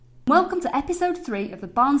Welcome to episode 3 of the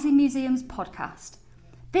Barnsley Museum's podcast.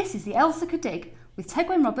 This is the Elsecar Dig with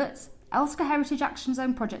Tegwyn Roberts, Elsecar Heritage Action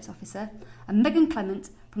Zone Project Officer, and Megan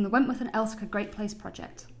Clement from the Wentworth and Elsecar Great Place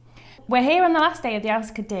Project. We're here on the last day of the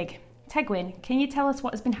Elsecar Dig. Tegwyn, can you tell us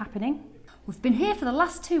what has been happening? We've been here for the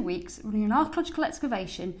last 2 weeks running an archaeological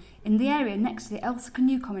excavation in the area next to the Elsecar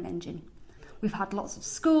Newcomen engine. We've had lots of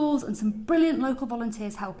schools and some brilliant local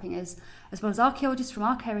volunteers helping us, as well as archaeologists from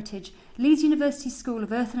Ark Heritage, Leeds University School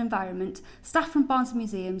of Earth and Environment, staff from Barnsley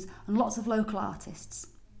Museums and lots of local artists.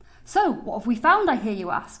 So, what have we found, I hear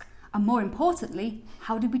you ask? And more importantly,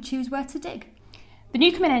 how did we choose where to dig? The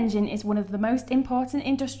Newcomen engine is one of the most important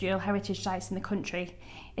industrial heritage sites in the country.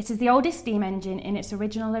 It is the oldest steam engine in its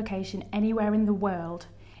original location anywhere in the world.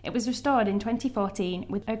 It was restored in 2014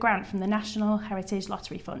 with a grant from the National Heritage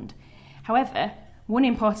Lottery Fund. However, one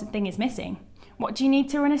important thing is missing. What do you need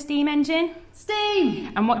to run a steam engine?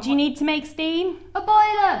 Steam! And what do you need to make steam? A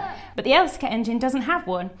boiler! But the Elsecar engine doesn't have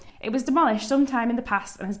one. It was demolished sometime in the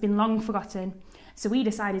past and has been long forgotten, so we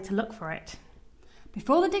decided to look for it.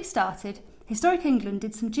 Before the dig started, Historic England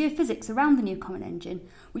did some geophysics around the Newcomen engine,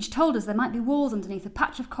 which told us there might be walls underneath a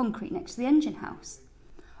patch of concrete next to the engine house.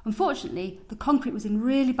 Unfortunately, the concrete was in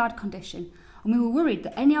really bad condition, and we were worried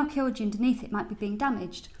that any archaeology underneath it might be being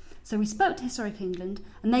damaged. So we spoke to Historic England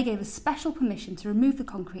and they gave us special permission to remove the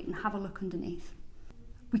concrete and have a look underneath.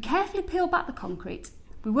 We carefully peeled back the concrete.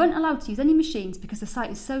 We weren't allowed to use any machines because the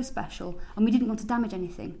site is so special and we didn't want to damage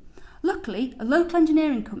anything. Luckily, a local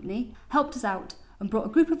engineering company helped us out and brought a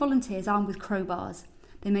group of volunteers armed with crowbars.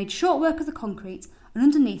 They made short work of the concrete and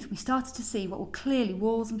underneath we started to see what were clearly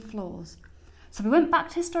walls and floors. So we went back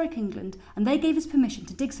to Historic England and they gave us permission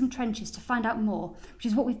to dig some trenches to find out more, which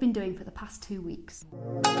is what we've been doing for the past 2 weeks.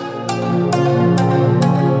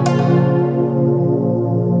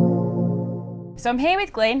 So I'm here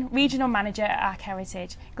with Glyn, Regional Manager at Ark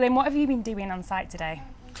Heritage. Glyn, what have you been doing on site today?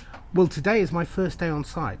 Well, today is my first day on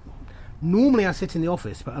site. Normally I sit in the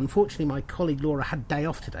office, but unfortunately my colleague Laura had day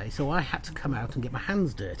off today, so I had to come out and get my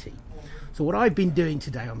hands dirty. So what I've been doing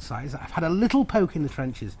today on site is I've had a little poke in the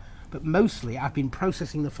trenches, but mostly I've been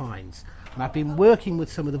processing the finds. And I've been working with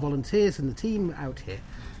some of the volunteers and the team out here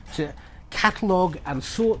to catalogue and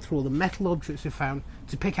sort through all the metal objects we've found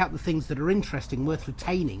to pick out the things that are interesting, worth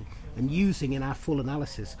retaining and using in our full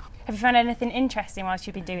analysis. Have you found anything interesting whilst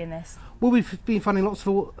you've been doing this? Well, we've been finding lots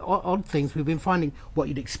of odd things. We've been finding what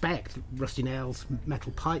you'd expect, rusty nails,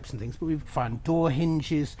 metal pipes and things, but we've found door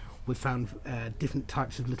hinges, we've found different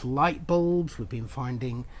types of little light bulbs, we've been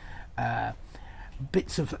finding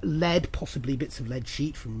bits of lead, possibly bits of lead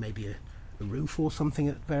sheet from maybe a roof or something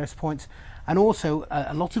at various points, and also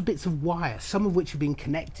a lot of bits of wire, some of which have been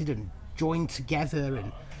connected and joined together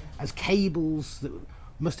and as cables that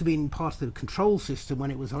must have been part of the control system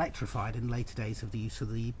when it was electrified in later days of the use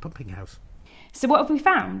of the pumping house. So what have we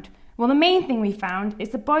found? Well, the main thing we found is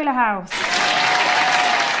the boiler house.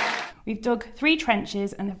 We've dug 3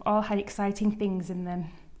 trenches and they've all had exciting things in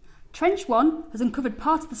them. Trench 1 has uncovered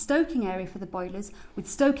part of the stoking area for the boilers, with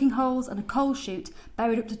stoking holes and a coal chute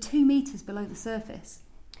buried up to 2 metres below the surface.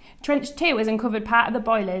 Trench 2 has uncovered part of the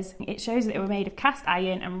boilers. It shows that they were made of cast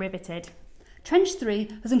iron and riveted. Trench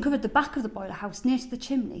 3 has uncovered the back of the boiler house near to the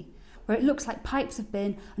chimney, where it looks like pipes have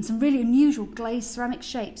been, and some really unusual glazed ceramic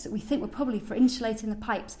shapes that we think were probably for insulating the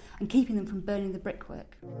pipes and keeping them from burning the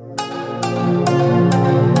brickwork.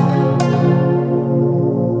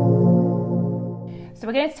 So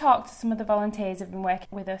we're going to talk to some of the volunteers who have been working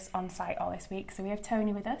with us on site all this week. So we have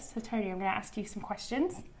Tony with us. So Tony, I'm going to ask you some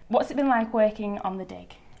questions. What's it been like working on the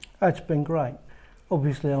dig? It's been great.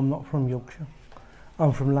 Obviously I'm not from Yorkshire,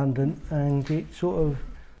 I'm from London, and it sort of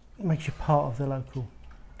makes you part of the local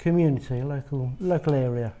community, local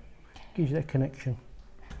area, gives you that connection.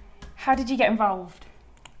 How did you get involved?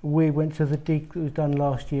 We went to the dig that was done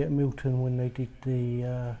last year at Milton when they did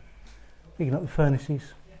the digging up the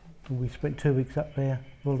furnaces. We spent 2 weeks up there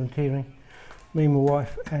volunteering, me, my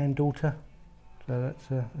wife and daughter. So that's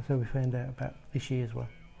how we found out about this year as well.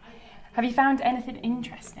 Have you found anything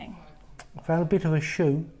interesting? I found a bit of a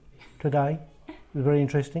shoe today, it was very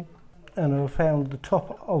interesting. And I found the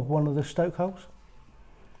top of one of the stoke holes,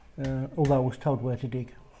 although I was told where to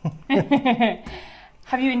dig.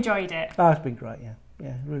 Have you enjoyed it? Oh, it's been great,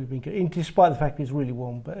 yeah, really been good. Despite the fact it's really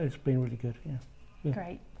warm, but it's been really good, yeah.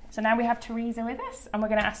 Great. So now we have Teresa with us and we're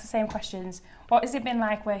going to ask the same questions. What has it been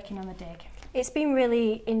like working on the dig? It's been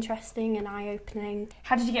really interesting and eye-opening.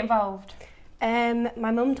 How did you get involved?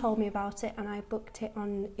 My mum told me about it and I booked it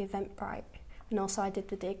on Eventbrite, and also I did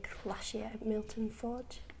the dig last year at Milton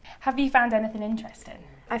Forge. Have you found anything interesting?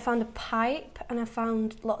 I found a pipe and I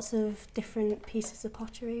found lots of different pieces of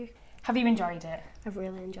pottery. Have you enjoyed it? I've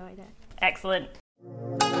really enjoyed it. Excellent.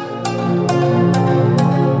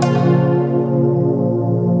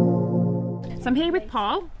 So I'm here with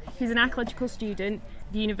Paul, who's an archaeological student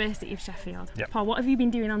at the University of Sheffield. Yep. Paul, what have you been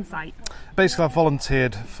doing on site? Basically, I've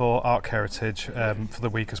volunteered for Ark Heritage for the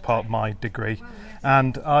week as part of my degree,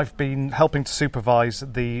 and I've been helping to supervise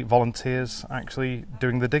the volunteers actually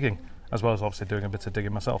doing the digging, as well as obviously doing a bit of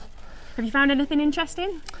digging myself. Have you found anything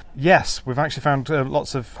interesting? Yes, we've actually found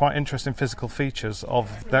lots of quite interesting physical features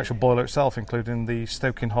of the actual boiler itself, including the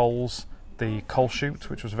stoking holes, the coal chute,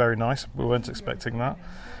 which was very nice. We weren't expecting that.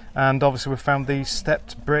 And obviously we've found the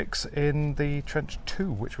stepped bricks in the Trench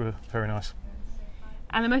 2, which were very nice.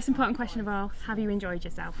 And the most important question of all, have you enjoyed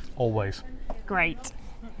yourself? Always. Great.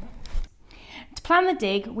 To plan the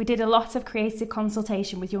dig, we did a lot of creative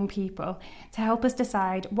consultation with young people to help us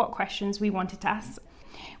decide what questions we wanted to ask.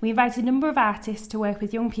 We invited a number of artists to work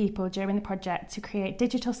with young people during the project to create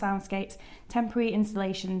digital soundscapes, temporary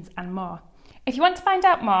installations and more. If you want to find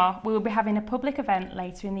out more, we will be having a public event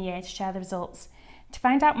later in the year to share the results. To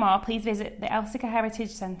find out more, please visit the Elsecar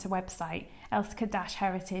Heritage Centre website,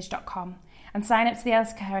 elsecar-heritage.com, and sign up to the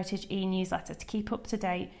Elsecar Heritage e-newsletter to keep up to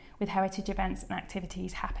date with heritage events and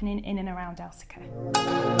activities happening in and around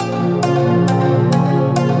Elsecar.